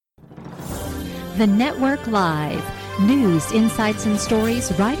The Network Live. News, insights, and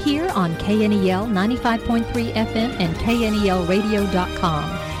stories right here on KNEL 95.3 FM and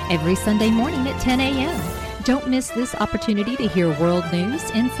KNELradio.com every Sunday morning at 10 a.m. Don't miss this opportunity to hear world news,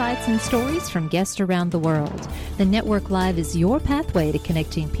 insights, and stories from guests around the world. The Network Live is your pathway to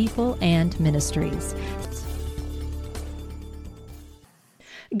connecting people and ministries.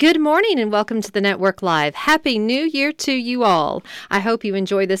 Good morning and welcome to the Network Live. Happy New Year to you all. I hope you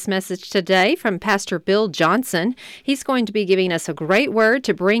enjoy this message today from Pastor Bill Johnson. He's going to be giving us a great word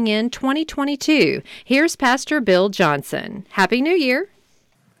to bring in 2022. Here's Pastor Bill Johnson. Happy New Year.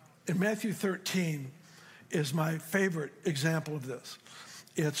 In Matthew 13 is my favorite example of this.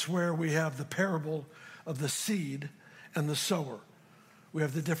 It's where we have the parable of the seed and the sower. We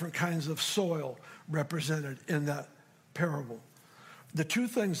have the different kinds of soil represented in that parable. The two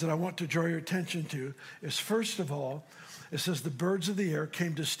things that I want to draw your attention to is, first of all, it says the birds of the air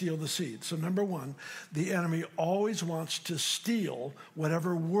came to steal the seed. So number one, the enemy always wants to steal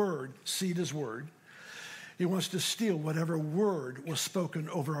whatever word, seed is word, he wants to steal whatever word was spoken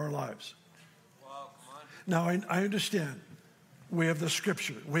over our lives. Wow, now, I understand we have the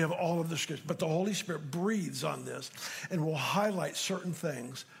scripture, we have all of the scripture, but the Holy Spirit breathes on this and will highlight certain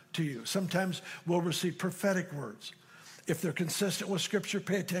things to you. Sometimes we'll receive prophetic words. If they're consistent with Scripture,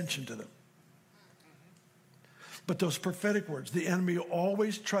 pay attention to them. But those prophetic words, the enemy will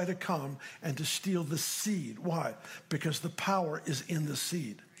always try to come and to steal the seed. Why? Because the power is in the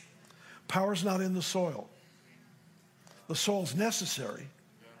seed. Power's not in the soil. The soil's necessary,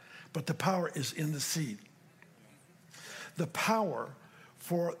 but the power is in the seed. The power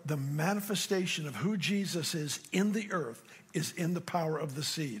for the manifestation of who Jesus is in the earth is in the power of the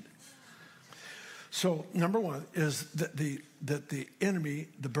seed. So number one is that the enemy,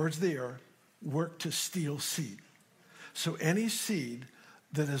 the birds of the air, work to steal seed. So any seed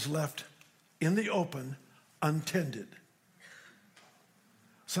that is left in the open, untended.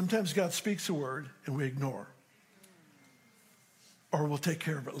 Sometimes God speaks a word and we ignore. Or we'll take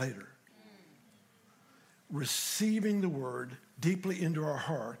care of it later. Receiving the word deeply into our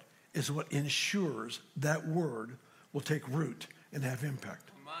heart is what ensures that word will take root and have impact.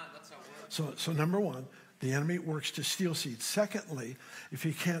 So number one, the enemy works to steal seed. Secondly, if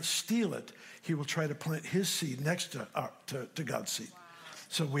he can't steal it, he will try to plant his seed next to God's seed.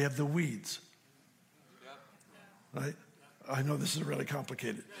 So we have the weeds, right? I know this is really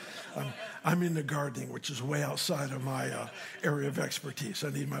complicated. I'm in the gardening, which is way outside of my area of expertise.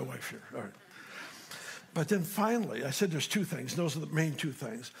 I need my wife here. All right. But then finally, I said there's two things. Those are the main two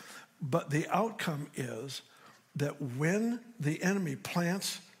things. But the outcome is that when the enemy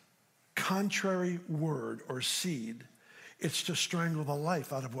plants contrary word or seed, it's to strangle the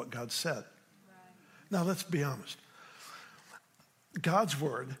life out of what God said. Right. Now, let's be honest. God's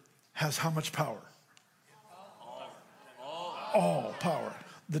word has how much power? All power.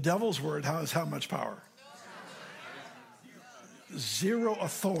 The devil's word has how much power? Zero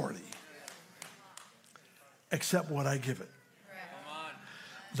authority except what I give it.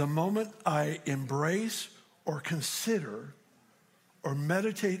 The moment I embrace or consider or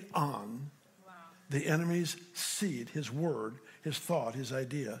meditate on the enemy's seed, his word, his thought, his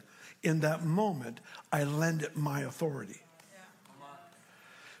idea, in that moment, I lend it my authority.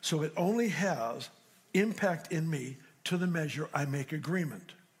 So it only has impact in me to the measure I make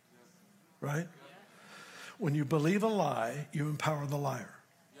agreement. Right? When you believe a lie, you empower the liar.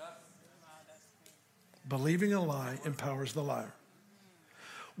 Believing a lie empowers the liar.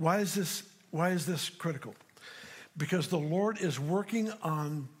 Why is this critical? Because the Lord is working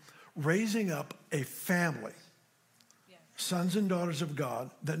on raising up a family, sons and daughters of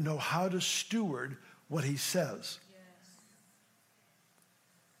God, that know how to steward what he says.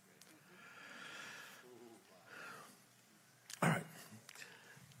 All right.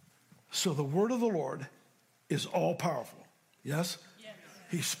 So the word of the Lord is all powerful. Yes?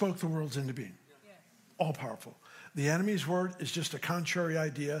 He spoke the worlds into being. All powerful. The enemy's word is just a contrary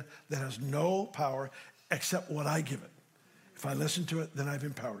idea that has no power except what I give it. If I listen to it, then I've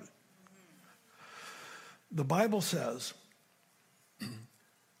empowered it. The Bible says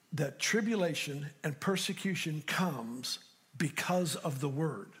that tribulation and persecution comes because of the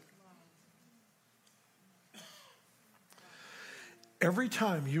word. Every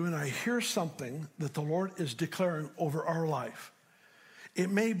time you and I hear something that the Lord is declaring over our life, it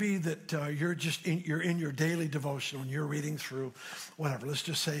may be that you're in your daily devotional and you're reading through whatever. Let's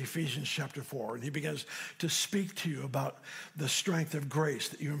just say Ephesians chapter 4, and he begins to speak to you about the strength of grace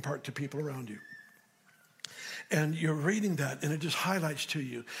that you impart to people around you. And you're reading that, and it just highlights to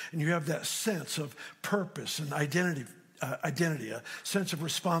you, and you have that sense of purpose and identity identity, a sense of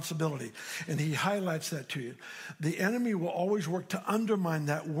responsibility. And he highlights that to you. The enemy will always work to undermine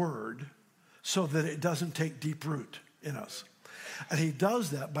that word so that it doesn't take deep root in us. And he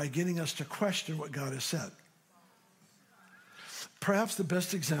does that by getting us to question what God has said. Perhaps the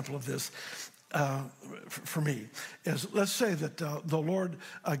best example of this for me is, let's say that the Lord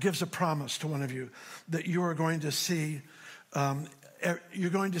gives a promise to one of you that you are going to see,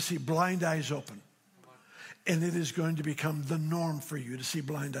 blind eyes open. And it is going to become the norm for you to see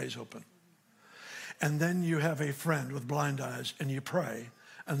blind eyes open. And then you have a friend with blind eyes and you pray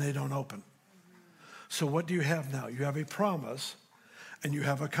and they don't open. So what do you have now? You have a promise and you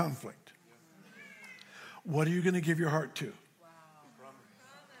have a conflict. What are you going to give your heart to?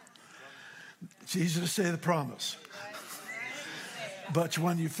 It's easy to say the promise. But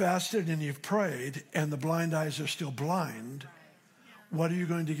when you fasted and you've prayed and the blind eyes are still blind, what are you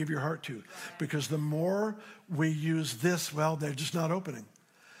going to give your heart to? Because the more we use this, well, they're just not opening.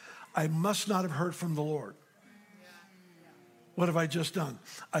 I must not have heard from the Lord. What have I just done?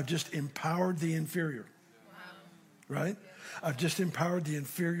 I've just empowered the inferior. Right? I've just empowered the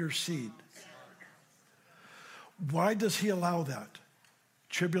inferior seed. Why does he allow that?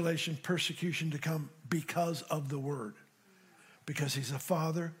 Tribulation, persecution to come because of the word. Because he's a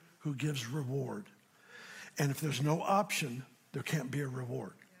father who gives reward. And if there's no option, there can't be a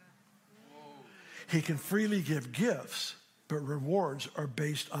reward. He can freely give gifts, but rewards are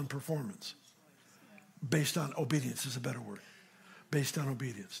based on performance. Based on obedience is a better word. Based on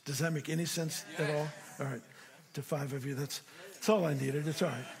obedience. Does that make any sense at all? All right. To 5 of you, that's all I needed. It's all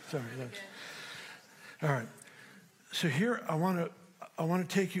right. Sorry. All right. So here I want to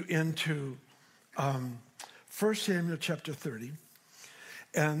take you into 1 Samuel chapter 30.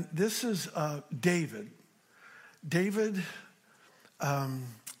 And this is David. David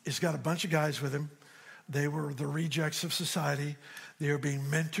has got a bunch of guys with him. They were the rejects of society. They were being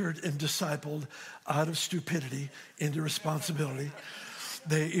mentored and discipled out of stupidity into responsibility.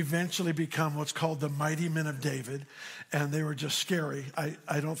 They eventually become what's called the mighty men of David, and they were just scary.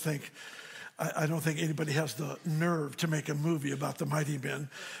 I don't think anybody has the nerve to make a movie about the mighty men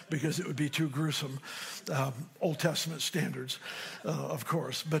because it would be too gruesome. Old Testament standards, of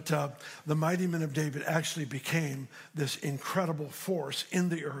course. But the mighty men of David actually became this incredible force in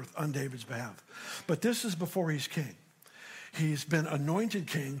the earth on David's behalf. But this is before he's king. He's been anointed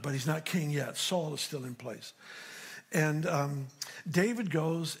king, but he's not king yet. Saul is still in place. And David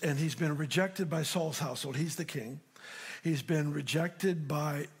goes, and he's been rejected by Saul's household. He's the king. He's been rejected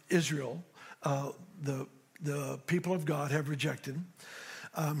by Israel. The people of God have rejected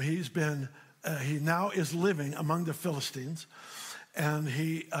him. He now is living among the Philistines, and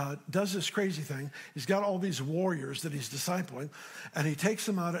he does this crazy thing. He's got all these warriors that he's discipling, and he takes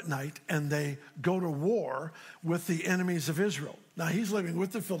them out at night, and they go to war with the enemies of Israel. Now, he's living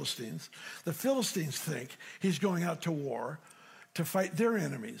with the Philistines. The Philistines think he's going out to war to fight their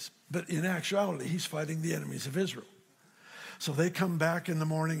enemies, but in actuality, he's fighting the enemies of Israel. So they come back in the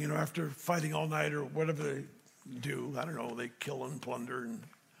morning, after fighting all night or whatever they do. I don't know, they kill and plunder and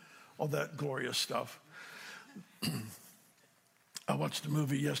all that glorious stuff. I watched a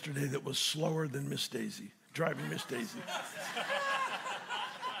movie yesterday that was slower than Miss Daisy, Driving Miss Daisy.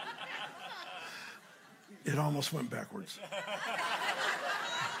 It almost went backwards.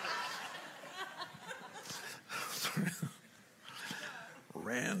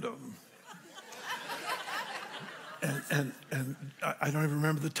 Random. And I don't even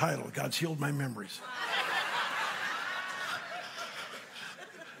remember the title. God's healed my memories.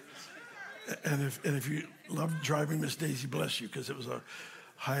 And if you love Driving Miss Daisy, bless you, because it was a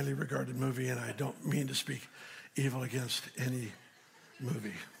highly regarded movie, and I don't mean to speak evil against any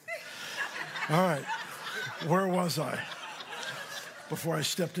movie. All right, where was I before I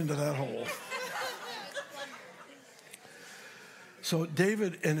stepped into that hole? So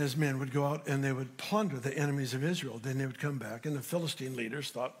David and his men would go out and they would plunder the enemies of Israel. Then they would come back, and the Philistine leaders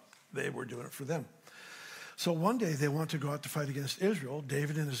thought they were doing it for them. So one day they want to go out to fight against Israel.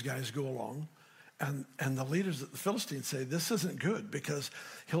 David and his guys go along, and the leaders of the Philistines say, this isn't good because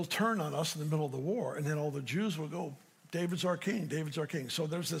he'll turn on us in the middle of the war, and then all the Jews will go, David's our king, David's our king. So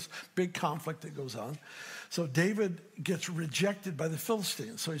there's this big conflict that goes on. So David gets rejected by the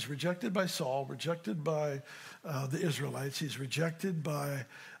Philistines. So he's rejected by Saul, rejected by the Israelites. He's rejected by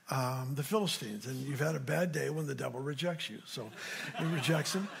the Philistines. And you've had a bad day when the devil rejects you. So he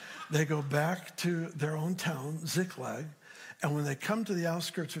rejects him. They go back to their own town, Ziklag. And when they come to the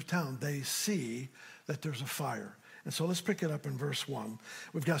outskirts of town, they see that there's a fire. And so let's pick it up in verse 1.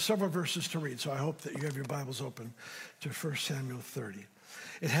 We've got several verses to read, so I hope that you have your Bibles open to 1 Samuel 30.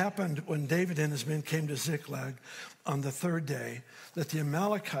 It happened when David and his men came to Ziklag on the third day that the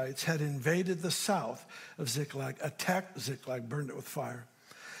Amalekites had invaded the south of Ziklag, attacked Ziklag, burned it with fire.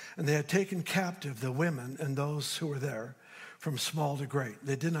 And they had taken captive the women and those who were there from small to great.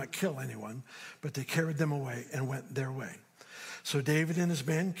 They did not kill anyone, but they carried them away and went their way. So David and his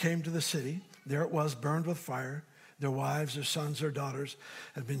men came to the city. There it was, burned with fire. Their wives, their sons, their daughters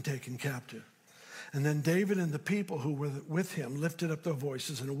had been taken captive. And then David and the people who were with him lifted up their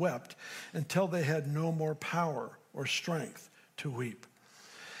voices and wept until they had no more power or strength to weep.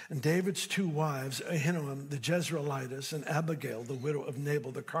 And David's two wives, Ahinoam the Jezreelitess and Abigail, the widow of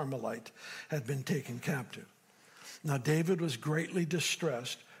Nabal the Carmelite, had been taken captive. Now David was greatly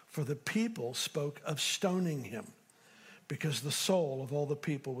distressed, for the people spoke of stoning him, because the soul of all the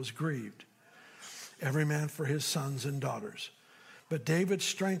people was grieved, every man for his sons and daughters. But David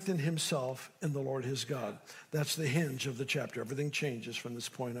strengthened himself in the Lord his God. That's the hinge of the chapter. Everything changes from this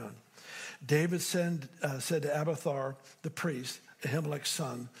point on. David said to Abiathar, the priest, Ahimelech's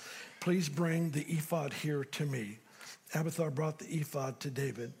son, please bring the ephod here to me. Abiathar brought the ephod to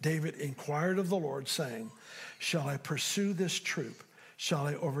David. David inquired of the Lord, saying, shall I pursue this troop? Shall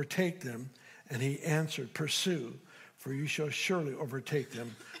I overtake them? And he answered, pursue, for you shall surely overtake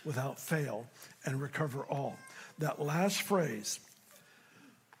them without fail and recover all. That last phrase,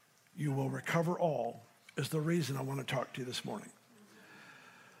 you will recover all, is the reason I want to talk to you this morning.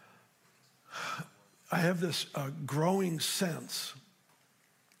 I have this growing sense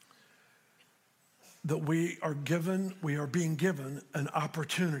that we are being given an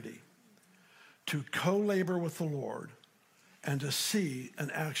opportunity to co-labor with the Lord and to see an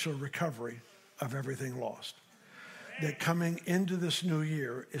actual recovery of everything lost. That coming into this new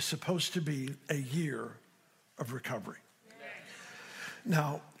year is supposed to be a year of recovery.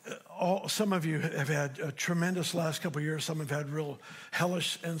 Now, some of you have had a tremendous last couple of years. Some have had real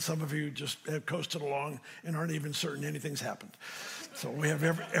hellish, and some of you just have coasted along and aren't even certain anything's happened. So we have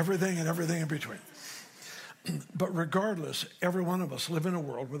everything and everything in between. But regardless, every one of us live in a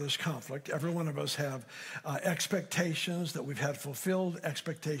world where there's conflict. Every one of us have expectations that we've had fulfilled,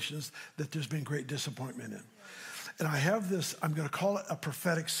 expectations that there's been great disappointment in. And I have this, I'm going to call it a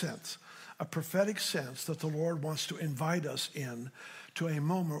prophetic sense that the Lord wants to invite us in to a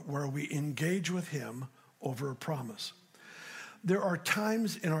moment where we engage with him over a promise. There are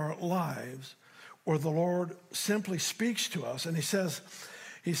times in our lives where the Lord simply speaks to us, and he says,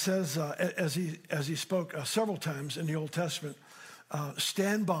 as he spoke several times in the Old Testament,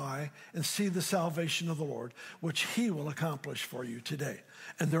 stand by and see the salvation of the Lord, which he will accomplish for you today.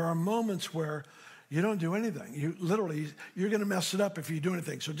 And there are moments where you don't do anything. You're going to mess it up if you do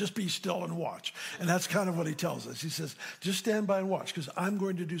anything. So just be still and watch. And that's kind of what he tells us. He says, just stand by and watch, because I'm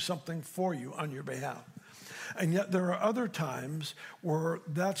going to do something for you on your behalf. And yet there are other times where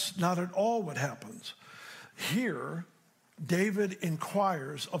that's not at all what happens. Here, David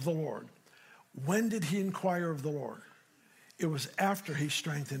inquires of the Lord. When did he inquire of the Lord? It was after he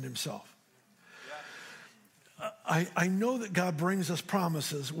strengthened himself. I know that God brings us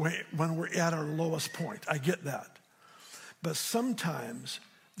promises when we're at our lowest point. I get that. But sometimes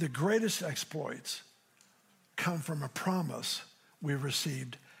the greatest exploits come from a promise we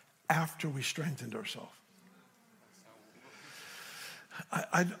received after we strengthened ourselves.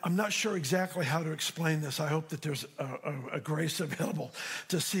 I'm not sure exactly how to explain this. I hope that there's a grace available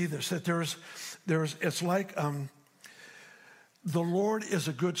to see this. That it's like the Lord is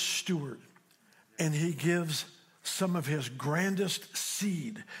a good steward, and he gives some of his grandest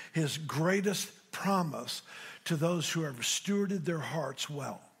seed, his greatest promise to those who have stewarded their hearts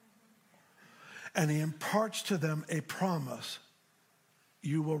well. And he imparts to them a promise,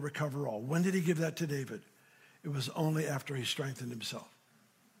 you will recover all. When did he give that to David? It was only after he strengthened himself.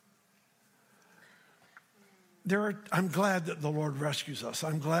 I'm glad that the Lord rescues us.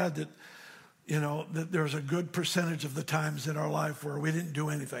 I'm glad that, that there's a good percentage of the times in our life where we didn't do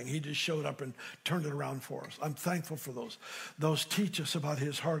anything. He just showed up and turned it around for us. I'm thankful for those. Those teach us about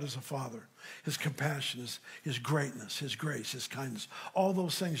his heart as a father, his compassion, his greatness, his grace, his kindness. All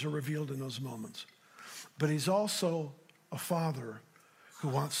those things are revealed in those moments. But he's also a father who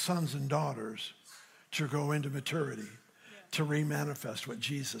wants sons and daughters to go into maturity, to remanifest what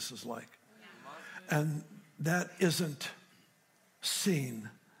Jesus is like. And that isn't seen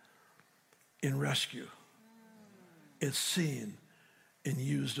in rescue. It's seen in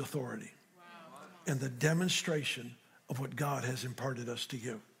used authority and the demonstration of what God has imparted us to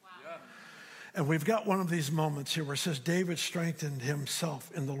give. And we've got one of these moments here where it says David strengthened himself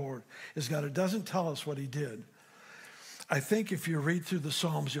in the Lord. It doesn't tell us what he did. I think if you read through the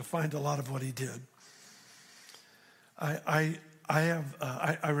Psalms, you'll find a lot of what he did. I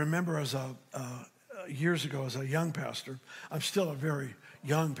I remember as years ago as a young pastor, I'm still a very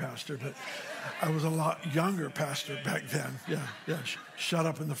young pastor, but I was a lot younger pastor back then. Yeah, shut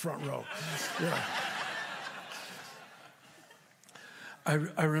up in the front row. Yeah.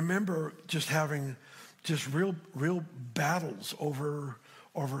 I remember just having just real battles over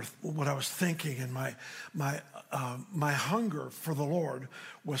what I was thinking, and my hunger for the Lord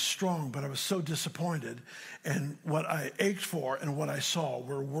was strong, but I was so disappointed, and what I ached for and what I saw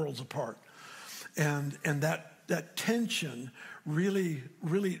were worlds apart, and that tension really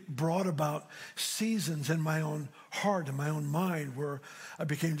brought about seasons in my own heart and my own mind where I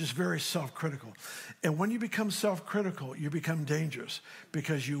became just very self-critical. And when you become self-critical, you become dangerous,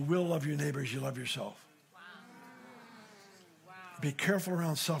 because you will love your neighbor as you love yourself. Wow. Be careful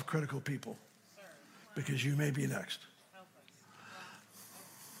around self-critical people, because you may be next.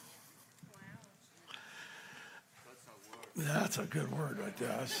 That's a good word right there.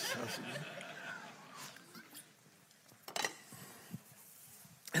 That's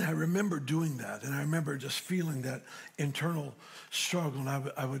And I remember doing that, and I remember just feeling that internal struggle, and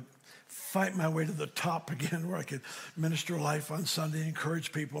I would fight my way to the top again, where I could minister life on Sunday,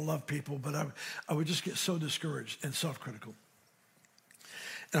 encourage people, love people, but I would just get so discouraged and self-critical.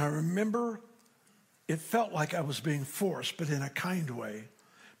 And I remember it felt like I was being forced, but in a kind way,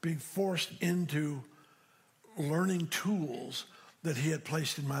 being forced into learning tools that he had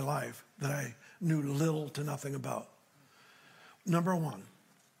placed in my life that I knew little to nothing about. Number one,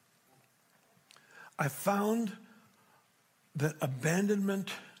 I found that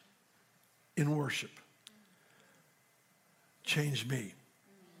abandonment in worship changed me.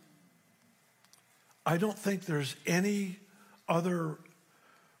 I don't think there's any other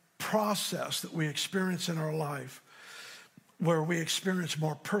process that we experience in our life where we experience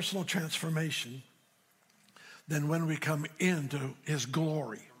more personal transformation than when we come into his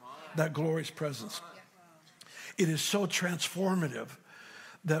glory, that glorious presence. It is so transformative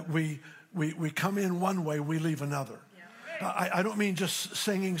that we come in one way, we leave another. I don't mean just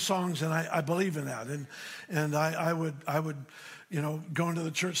singing songs, and I believe in that. And I would go into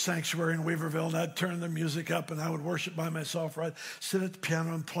the church sanctuary in Weaverville, and I'd turn the music up, and I would worship by myself, or I'd sit at the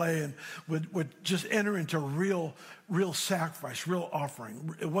piano and play, and would just enter into real sacrifice, real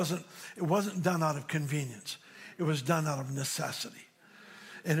offering. It wasn't done out of convenience. It was done out of necessity.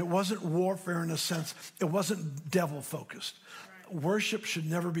 And it wasn't warfare in a sense. It wasn't devil-focused. Worship should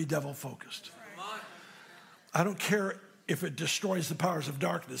never be devil-focused. I don't care if it destroys the powers of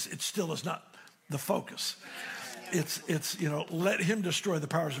darkness. It still is not the focus. It's let him destroy the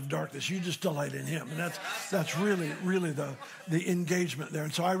powers of darkness. You just delight in him. And that's really the engagement there.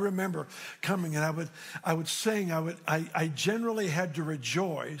 And so I remember coming, and I would sing. I generally had to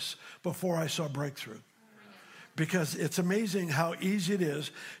rejoice before I saw breakthrough. Because it's amazing how easy it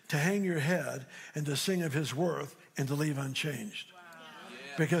is to hang your head and to sing of his worth and to leave unchanged. Wow.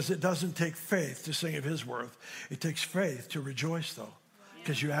 Because it doesn't take faith to sing of his worth. It takes faith to rejoice, though,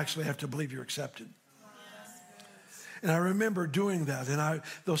 because you actually have to believe you're accepted. And I remember doing that, and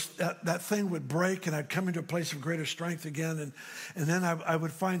that thing would break, and I'd come into a place of greater strength again, and then I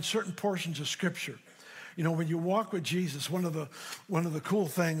would find certain portions of Scripture. You know, when you walk with Jesus, one of the cool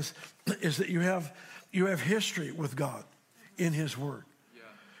things is that you have history with God in his word.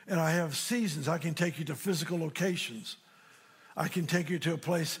 And I have seasons. I can take you to physical locations. I can take you to a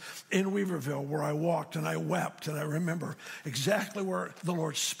place in Weaverville where I walked and I wept, and I remember exactly where the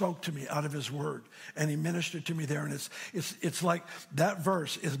Lord spoke to me out of his word, and he ministered to me there. And it's like that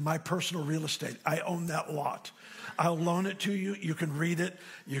verse is my personal real estate. I own that lot. I'll loan it to you. You can read it.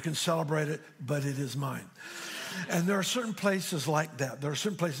 You can celebrate it, but it is mine. And there are certain places like that. There are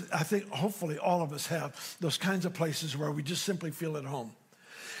certain places, I think hopefully all of us have those kinds of places where we just simply feel at home.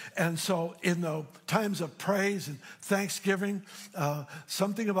 And so in the times of praise and thanksgiving,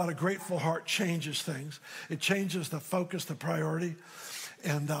 something about a grateful heart changes things. It changes the focus, the priority.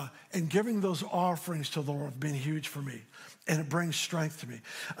 And giving those offerings to the Lord has been huge for me. And it brings strength to me.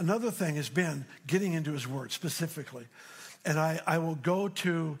 Another thing has been getting into his word specifically. And I'll go,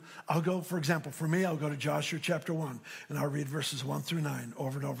 for example, for me, I'll go to Joshua chapter 1, and I'll read verses 1 through 9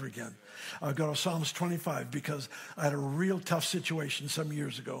 over and over again. I'll go to Psalms 25 because I had a real tough situation some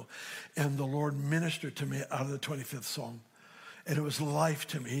years ago, and the Lord ministered to me out of the 25th Psalm. And it was life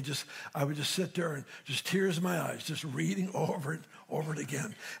to me. I would just sit there and just tears in my eyes, just reading over it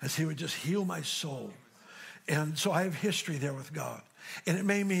again, as he would just heal my soul And so I have history there with God. And it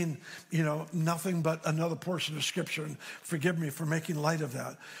may mean, nothing but another portion of Scripture, and forgive me for making light of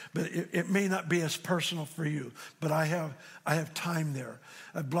that. But it may not be as personal for you, but I have time there.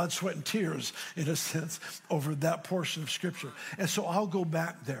 I have blood, sweat, and tears, in a sense, over that portion of Scripture. And so I'll go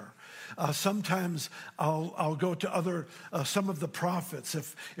back there. Sometimes I'll go to some of the prophets.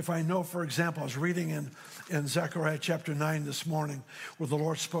 If I know, for example, I was reading in Zechariah chapter 9 this morning, where the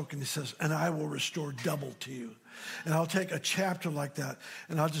Lord spoke and he says, and I will restore double to you. And I'll take a chapter like that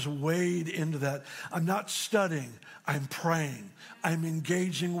and I'll just wade into that. I'm not studying, I'm praying. I'm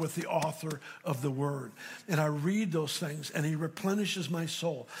engaging with the author of the word. And I read those things and he replenishes my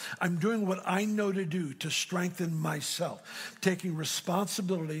soul. I'm doing what I know to do to strengthen myself, taking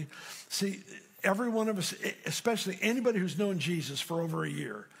responsibility. See, every one of us, especially anybody who's known Jesus for over a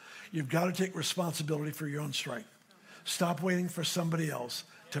year, you've got to take responsibility for your own strength. Stop waiting for somebody else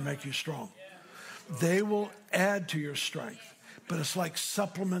to make you strong. They will add to your strength, but it's like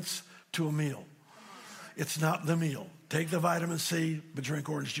supplements to a meal. It's not the meal. Take the vitamin C, but drink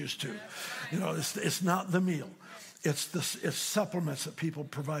orange juice too. It's not the meal. It's supplements that people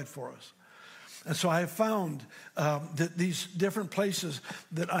provide for us. And so I have found that these different places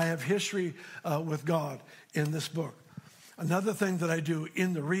that I have history with God in this book. Another thing that I do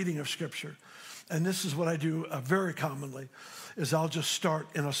in the reading of Scripture, and this is what I do very commonly, is I'll just start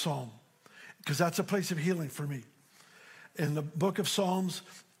in a psalm, because that's a place of healing for me. In the book of Psalms,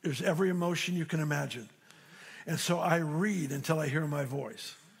 there's every emotion you can imagine. And so I read until I hear my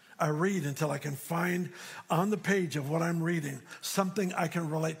voice. I read until I can find on the page of what I'm reading something I can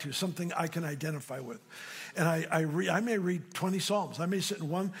relate to, something I can identify with. And I may read 20 Psalms. I may sit in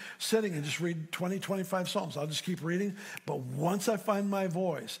one sitting and just read 20, 25 Psalms. I'll just keep reading. But once I find my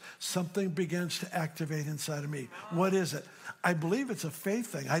voice, something begins to activate inside of me. What is it? I believe it's a faith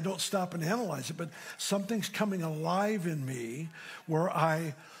thing. I don't stop and analyze it, but something's coming alive in me where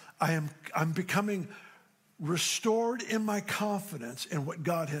I'm becoming restored in my confidence in what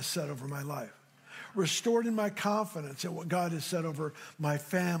God has said over my life. Restored in my confidence in what God has said over my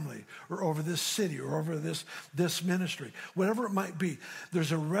family or over this city or over this ministry. Whatever it might be,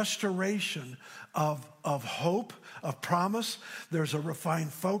 there's a restoration of hope, of promise. There's a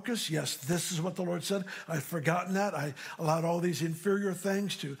refined focus. Yes, this is what the Lord said. I've forgotten that. I allowed all these inferior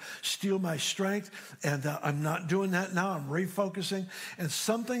things to steal my strength, and I'm not doing that now. I'm refocusing, and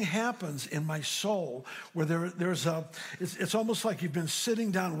something happens in my soul where it's almost like you've been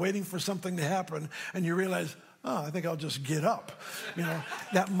sitting down waiting for something to happen, and you realize, I think I'll just get up.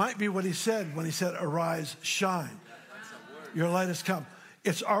 That might be what he said when he said, arise, shine. Your light has come.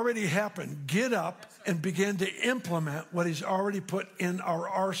 It's already happened. Get up and begin to implement what he's already put in our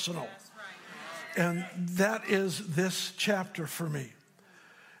arsenal. And that is this chapter for me,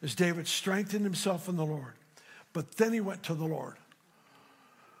 as David strengthened himself in the Lord. But then he went to the Lord.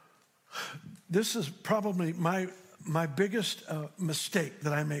 This is probably my biggest mistake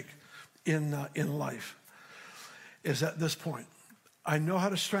that I make in life, is at this point. I know how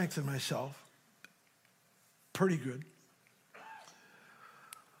to strengthen myself pretty good.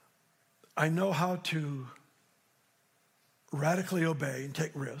 I know how to radically obey and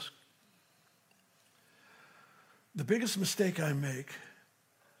take risks. The biggest mistake I make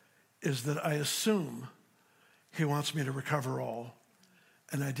is that I assume he wants me to recover all,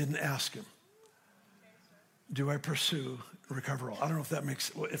 and I didn't ask him. Do I pursue recover all? I don't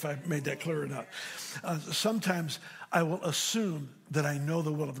know if I made that clear or not. Sometimes I will assume that I know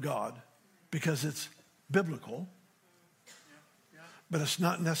the will of God because it's biblical, but it's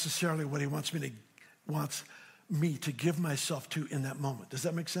not necessarily what he wants me to give myself to in that moment. Does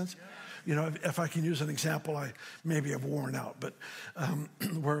that make sense? If I can use an example, I maybe have worn out, but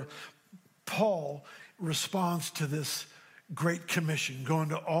where Paul responds to this great commission, go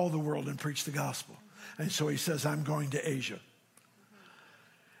into all the world and preach the gospel. And so he says, I'm going to Asia.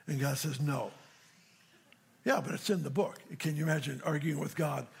 And God says, no. Yeah, but it's in the book. Can you imagine arguing with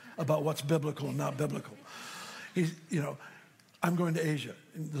God about what's biblical and not biblical? I'm going to Asia.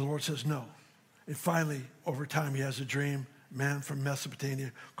 And the Lord says, no. And finally, over time, he has a dream. Man from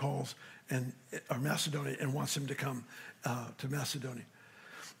Mesopotamia calls, or Macedonia, and wants him to come to Macedonia.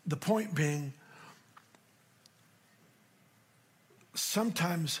 The point being,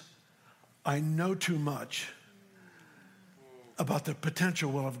 sometimes I know too much about the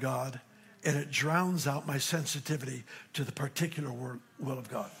potential will of God, and it drowns out my sensitivity to the particular will of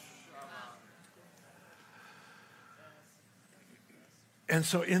God. And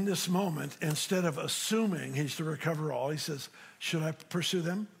so in this moment, instead of assuming he's to recover all, he says, should I pursue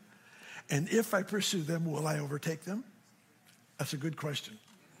them? And if I pursue them, will I overtake them? That's a good question.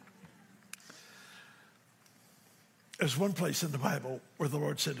 There's one place in the Bible where the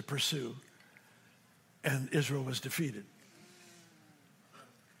Lord said to pursue, and Israel was defeated.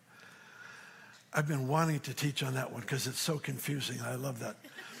 I've been wanting to teach on that one because it's so confusing. I love that.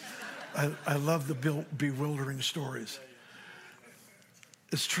 I love the bewildering stories.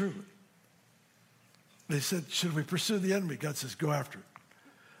 It's true. They said, should we pursue the enemy? God says, go after it.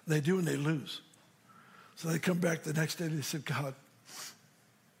 They do, and they lose. So they come back the next day, and they said, God,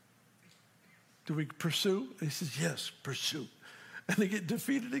 do we pursue? And he says, yes, pursue. And they get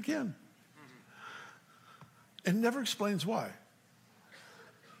defeated again. And never explains why.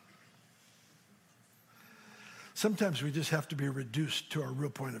 Sometimes we just have to be reduced to our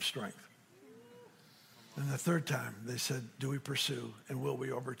real point of strength. And the third time, they said, do we pursue and will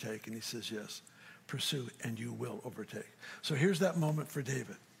we overtake? And he says, yes, pursue and you will overtake. So here's that moment for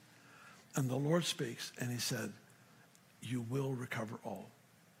David. And the Lord speaks, and he said, you will recover all.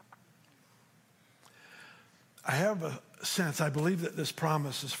 I have a sense, I believe that this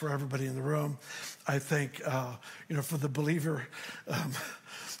promise is for everybody in the room. I think, for the believer,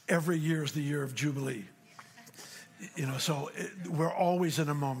 every year is the year of Jubilee. So we're always in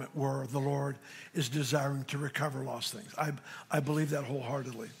a moment where the Lord is desiring to recover lost things. I believe that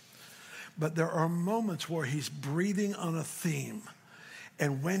wholeheartedly. But there are moments where he's breathing on a theme.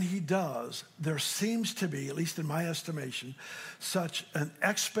 And when he does, there seems to be, at least in my estimation, such an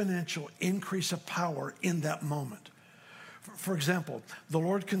exponential increase of power in that moment. For example, the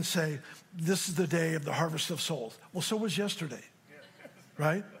Lord can say, this is the day of the harvest of souls. Well, so was yesterday,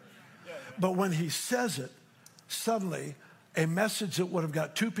 right? But when he says it, suddenly a message that would have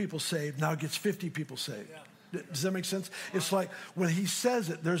got 2 people saved now gets 50 people saved. Does that make sense? It's like when he says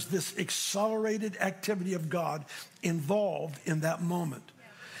it, there's this accelerated activity of God involved in that moment.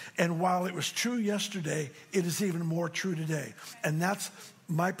 And while it was true yesterday, it is even more true today. And that's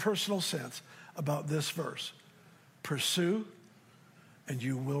my personal sense about this verse. Pursue, and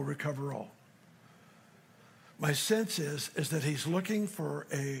you will recover all. My sense is that he's looking for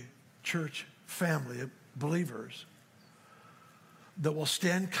a church family of believers that will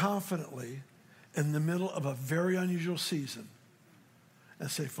stand confidently in the middle of a very unusual season and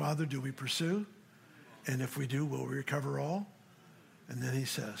say, Father, do we pursue? And if we do, will we recover all? And then he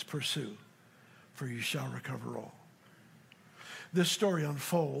says, pursue, for you shall recover all. This story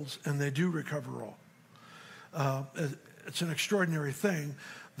unfolds, and they do recover all. It's an extraordinary thing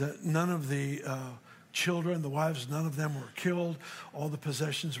that none of the children, the wives, none of them were killed. All the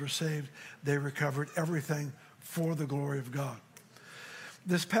possessions were saved. They recovered everything for the glory of God.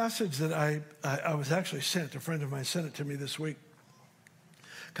 This passage that I was actually sent, a friend of mine sent it to me this week,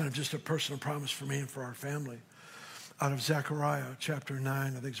 kind of just a personal promise for me and for our family, out of Zechariah chapter 9, I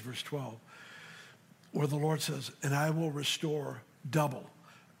think it's verse 12, where the Lord says, and I will restore double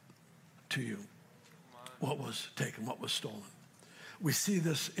to you what was taken, what was stolen. We see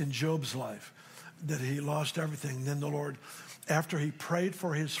this in Job's life, that he lost everything. Then the Lord, after he prayed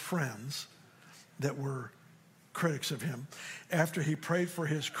for his friends that were critics of him, after he prayed for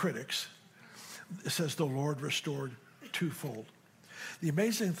his critics, it says the Lord restored twofold. The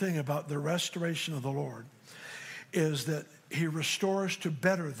amazing thing about the restoration of the Lord is that he restores to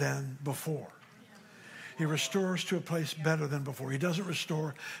better than before. He restores to a place better than before. He doesn't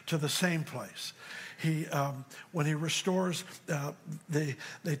restore to the same place. When he restores, they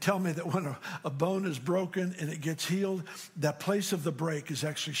tell me that when a bone is broken and it gets healed, that place of the break is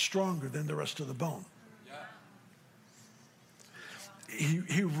actually stronger than the rest of the bone.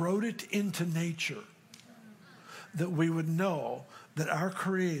 He wrote it into nature that we would know that our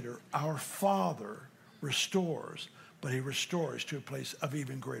Creator, our Father, restores, but he restores to a place of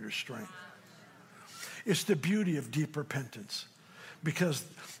even greater strength. It's the beauty of deep repentance, because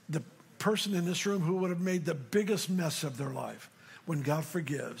the person in this room who would have made the biggest mess of their life, when God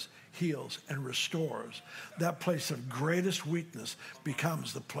forgives, heals, and restores, that place of greatest weakness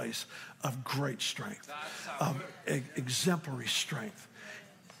becomes the place of great strength, of exemplary strength,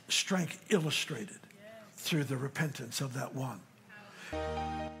 strength illustrated through the repentance of that one.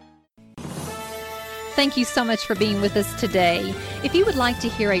 Thank you so much for being with us today. If you would like to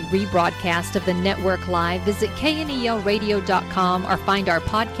hear a rebroadcast of the Network Live, visit knelradio.com or find our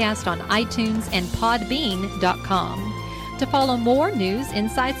podcast on iTunes and podbean.com. To follow more news,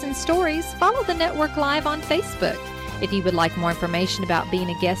 insights, and stories, follow the Network Live on Facebook. If you would like more information about being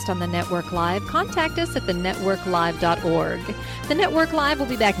a guest on the Network Live, contact us at thenetworklive.org. The Network Live will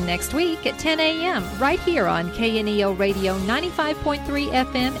be back next week at 10 a.m. right here on KNEL Radio 95.3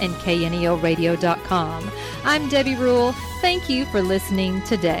 FM and knelradio.com. I'm Debbie Rule. Thank you for listening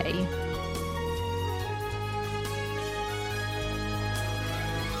today.